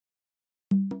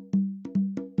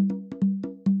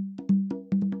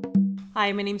Hi,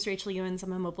 my name is Rachel Youens.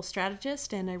 I'm a mobile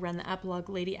strategist and I run the app blog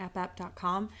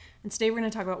ladyappapp.com. And today we're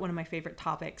going to talk about one of my favorite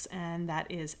topics, and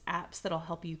that is apps that'll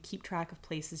help you keep track of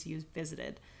places you've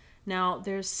visited. Now,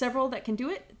 there's several that can do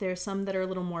it. There's some that are a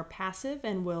little more passive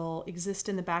and will exist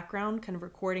in the background, kind of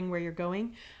recording where you're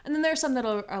going. And then there's some that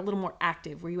are a little more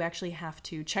active, where you actually have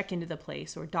to check into the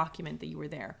place or document that you were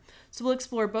there. So we'll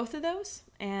explore both of those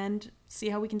and see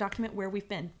how we can document where we've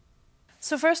been.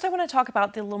 So first I want to talk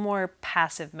about the little more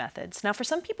passive methods. Now for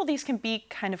some people these can be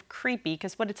kind of creepy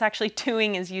because what it's actually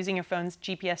doing is using your phone's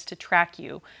GPS to track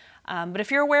you. But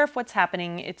if you're aware of what's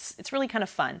happening, it's really kind of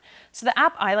fun. So the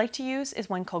app I like to use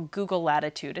is one called Google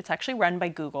Latitude. It's actually run by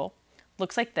Google.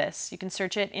 Looks like this. You can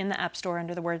search it in the App Store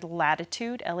under the word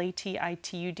Latitude,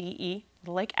 Latitude,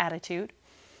 like attitude.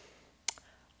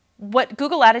 What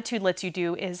Google Latitude lets you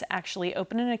do is actually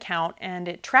open an account and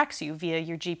it tracks you via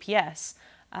your GPS.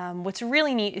 What's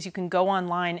really neat is you can go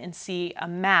online and see a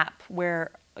map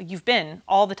where you've been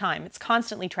all the time. It's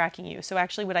constantly tracking you. So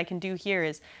actually what I can do here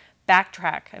is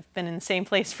backtrack. I've been in the same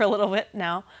place for a little bit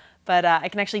now, but I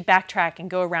can actually backtrack and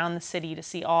go around the city to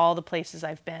see all the places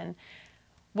I've been.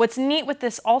 What's neat with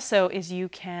this also is you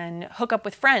can hook up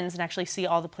with friends and actually see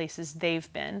all the places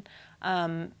they've been.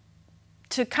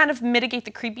 To kind of mitigate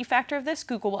the creepy factor of this,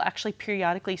 Google will actually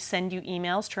periodically send you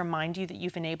emails to remind you that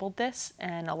you've enabled this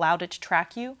and allowed it to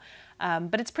track you.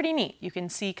 But it's pretty neat. You can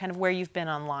see kind of where you've been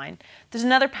online. There's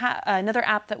another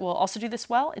app that will also do this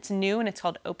well. It's new and it's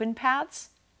called Open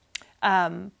Paths.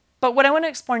 But what I want to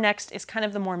explore next is kind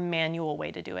of the more manual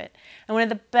way to do it. And one of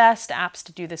the best apps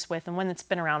to do this with, and one that's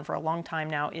been around for a long time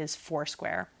now, is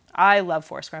Foursquare. I love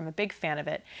Foursquare. I'm a big fan of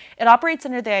it. It operates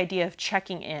under the idea of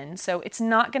checking in, so it's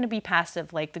not going to be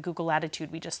passive like the Google Latitude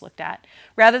we just looked at.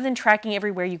 Rather than tracking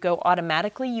everywhere you go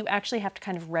automatically, you actually have to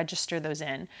kind of register those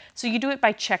in. So you do it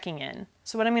by checking in.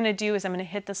 So what I'm going to do is I'm going to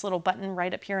hit this little button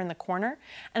right up here in the corner,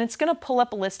 and it's going to pull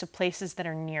up a list of places that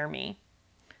are near me.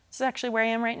 This is actually where I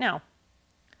am right now.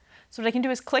 So what I can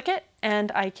do is click it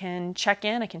and I can check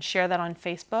in. I can share that on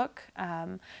Facebook.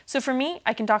 So for me,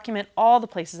 I can document all the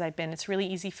places I've been. It's really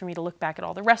easy for me to look back at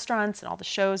all the restaurants and all the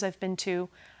shows I've been to.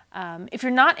 If you're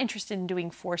not interested in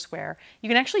doing Foursquare, you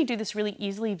can actually do this really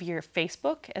easily via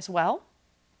Facebook as well.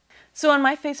 So on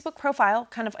my Facebook profile,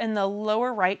 kind of in the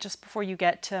lower right, just before you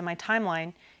get to my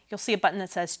timeline, you'll see a button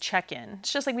that says check in.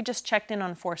 It's just like we just checked in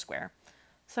on Foursquare.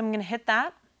 So I'm going to hit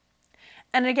that.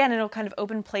 And again, it'll kind of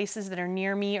open places that are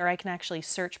near me, or I can actually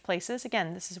search places.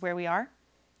 Again, this is where we are.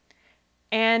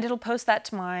 And it'll post that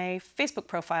to my Facebook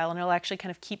profile, and it'll actually kind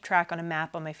of keep track on a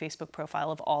map on my Facebook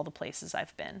profile of all the places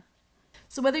I've been.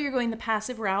 So whether you're going the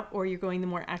passive route or you're going the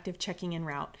more active checking in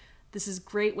route, this is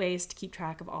great ways to keep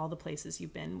track of all the places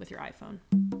you've been with your iPhone.